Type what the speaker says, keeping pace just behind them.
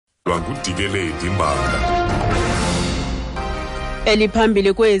Lwangudikeledi imbanga.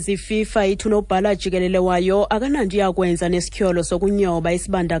 Eliphambili kwezi FIFA ithu nobhala jikelele wayo akananto yakwenza nesikhyolo sokunyoba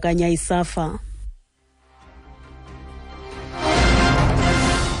isibandakanya iSAFA.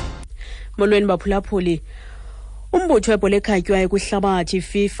 Molweni baphulaphuli. Umbutho webhol'ekhatywayo kwihlabathi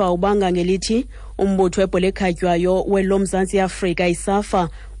iFifa ubanga ngelithi Umbutho webhol'ekhatywayo weli loMzantsi Afrika iSAFA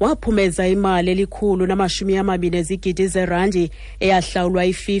waphumeza imali elikhulu namashumi amabini ezigidi zeerandi eyahlawulwa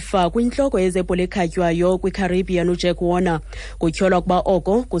iFifa kwintloko yezebhol'ekhatywayo kwiCarribbean uJack kutyholwa kuba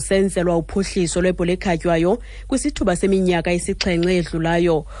oko kusenzelwa uphuhliso lwebhol'ekhatywayo kwisithuba seminyaka esixhenxe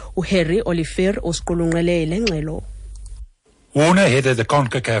eyedlulayo. uHarry Oliver usiqulunqele le ngxelo. Warner headed the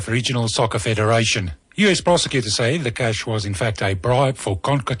CONCACAF Regional Soccer Federation. US prosecutors say the cash was in fact a bribe for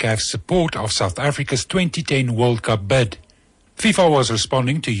CONCACAF's support of South Africa's 2010 World Cup bid. FIFA was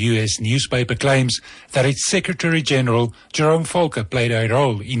responding to US newspaper claims that its Secretary General, Jerome Volker, played a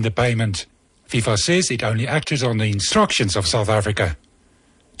role in the payment. FIFA says it only acted on the instructions of South Africa.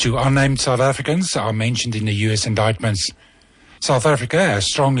 2 unnamed South Africans are mentioned in the US indictments. South Africa has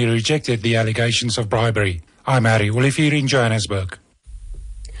strongly rejected the allegations of bribery. I'm Harry Olivier in Johannesburg.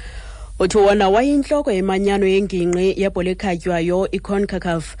 Uthuwona wayintloko yemanyano yengingqi yebhol'ekhatywayo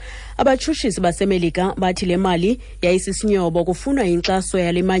iCONCACAF. Abatshutshisi basemelika bathi le mali yayisisinyobo kufunwa inkxaso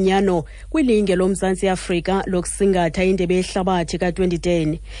yale manyano kwilinge loMzantsi Afrika lokusingatha indebe yehlabathi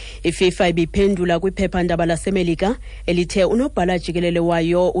ka-2010. iFifa ibiphendula kwiphephandaba lasemelika elithe unobhala jikelele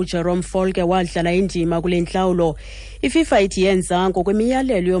wayo uJerome Volker wadlala indima kule ntlawulo. iFifa ithi yenza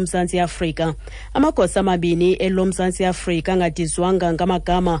ngokwemiyalelo yoMzantsi Afrika. Amagosa amabini eloMzantsi Afrika angadizwanga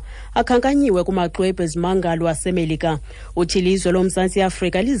ngamagama akhankanyiwe kumaxwebhu ezimangalo asemelika. Uthi ilizwe loMzantsi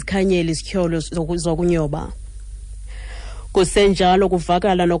Afrika lizikhanyela izikhyolo zokunyoba. Kusenjalo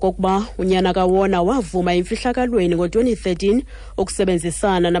kuvakala nokokuba unyana kaWona wavuma imfihlakalweni ngo-2013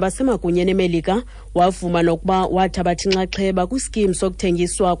 ukusebenzisana nabasemagunyeni emelika. Wavuma nokuba wathabatha inxaxheba kwiskimu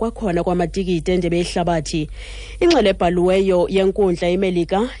sokuthengiswa kwakhona kwamatikiti endebe yehlabathi. Ingxelo ebhaliweyo yenkundla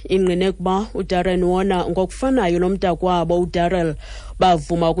yemelika ingqine kuba uDarren Warner ngokufanayo nomntakwabo uDarrell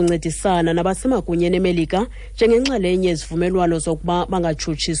bavuma ukuncedisana nabasemagunyeni emelika njengenxalenye yezivumelwano zokuba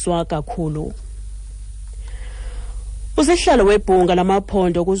bangatshutshiswa kakhulu. Usihlalo webhunga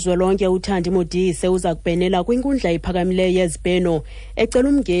lamaphondo kuzwelonke uThandi Modise uza kubhenela kwinkundla iphakamileyo yezibheno ecela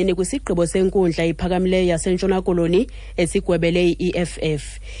umngeni kwisigqibo senkundla iphakamileyo yaseNtshona Koloni esigwebele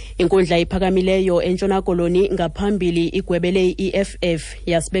i-EFF. Inkundla iphakamileyo eNtshona Koloni ngaphambili igwebele i-EFF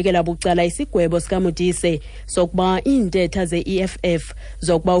yasibekela bucala isigwebo sikaModise sokuba iintetha ze-EFF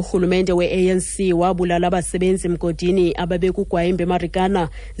zokuba urhulumente we-ANC wabulala abasebenzi mgodini ababekugwayimbe Marikana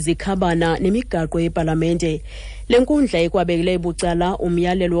zikhabana nemigaqo yepalamente. Le nkundla ikwabekele bucala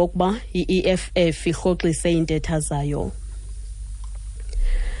umyalelo wokuba i-EFF irhoxise intetha zayo.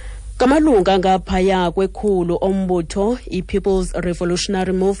 Kamalunga ngaphaya kwekhulu Umbutho iPeople's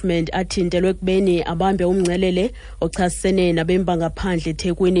Revolutionary Movement athintelwe kubeni abambe umngcelele ochasene nabemba ngaphandle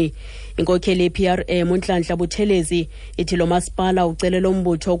eThekwini. Inkokheli yePRM uNhlanhla Buthelezi ithi lo masipala ucelela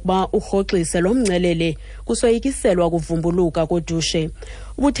Umbutho ukuba urhoxise lo mngcelele kusoyikiselwa kuvumbuluka kodushe.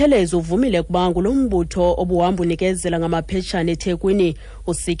 Ubuthelezi uvumile kuba ngulo mbutho obuhamba unikezela ngamaphetshana eThekwini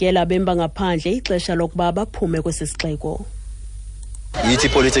usikela bemba ngaphandle ixesha lokuba baphume kwesisixeko. Yithi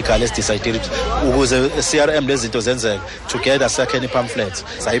political decided ukuze CRM lezi zinto zenzeke together second pamphlets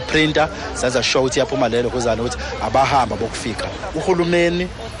sayiprinter senza show ukuthi yaphuma lelo kuzana ukuthi abahamba bokufika uhulumeni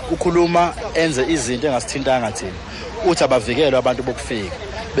ukhuluma enze izinto engasithintanga thina uthi abavikelwe abantu bokufika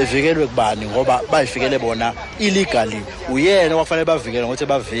bevikelwe kubani ngoba bayifikele bona illegally uyena wafanele bavikele ngokuthi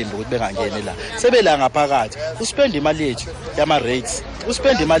bavimbe ukuthi bengangeni la sebela ngaphakathi uspend imali yethu yama rates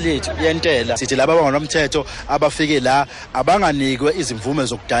uspend imali yethu yentela sithi laba abangonomthetho abafike la abanganikwe izimvume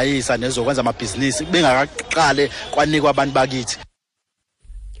zokudayisa nezokwenza amabhizinisi bengakaqale kwanikwa abantu bakithi.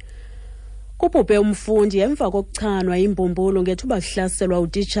 Kubhubhe umfundi emva kokuchanwa imbumbulu ngethuba kuhlaselwa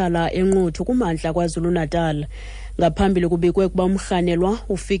utitshala enquthu kumandla KwaZulu-Natal. Ngaphambili kubikwe kuba umrhanelwa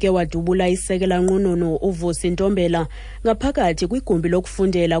ufike wadubula isekela nqununu uVusi Ntombela ngaphakathi kwigumbi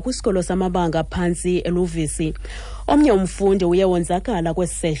lokufundela kwisikolo samabanga phantsi eLuvisi. Omnye umfundi uye wonzakala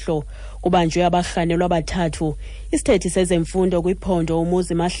kwesehlo. Kubanjwe abarhanelwa abathathu. Isithethi sezemfundo kwiphondo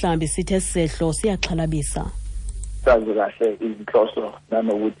umuzi Mahlambi sithe sehlo siyaxhalabisa. Sazi kahle izinhloso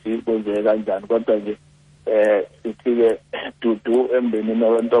nanokuthi kwenzeke kanjani kodwa nje sithi-ke dudu embenini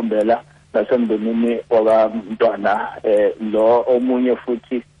wentombela nasembenini wakamntwana lo omunye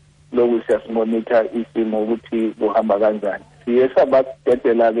futhi lokhu siyasimonitha isimo ukuthi kuhamba kanjani. Siye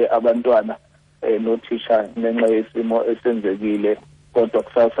sabadedela-ke abantwana nothisha ngenxa yesimo esenzekile kodwa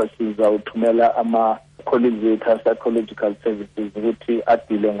kusasa siza uthumela colleagues psychological services ukuthi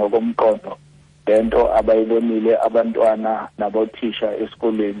adile ngokomqondo lento abayibonile abantwana nabothisha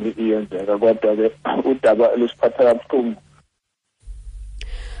esikoleni iyenzeka, kodwa ke udaba lusiphatha kabuhlungu.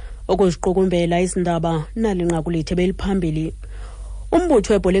 Ukuziqukumbela izindaba nalinqaku lethu beliphambili.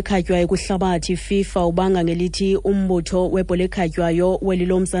 Umbutho webhol'ekhatywayo kwihlabathi iFifa ubanga ngelithi Umbutho webhol'ekhatywayo weli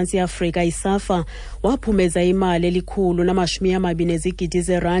loMzantsi Afrika iSAFA waphumeza imali elikhulu namashumi amabini ezigidi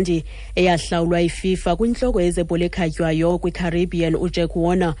zeerandi eyahlawulwa iFifa kwintloko yezebhol'ekhatywayo kwiCarribbean uJack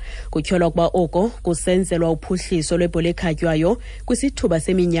kutyholwa ukuba oko kusenzelwa uphuhliso lwebhol'ekhatywayo kwisithuba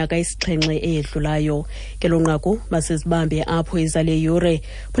seminyaka esixhenxe eyedlulayo. Ngelo nqaku masizibambe apho izale yure.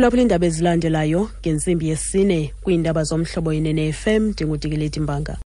 Phulaphula iindaba ezilandelayo ngentsimbi yesine kwiindaba zomhlobo yenene FM. Ndingudikeleti Mbanga.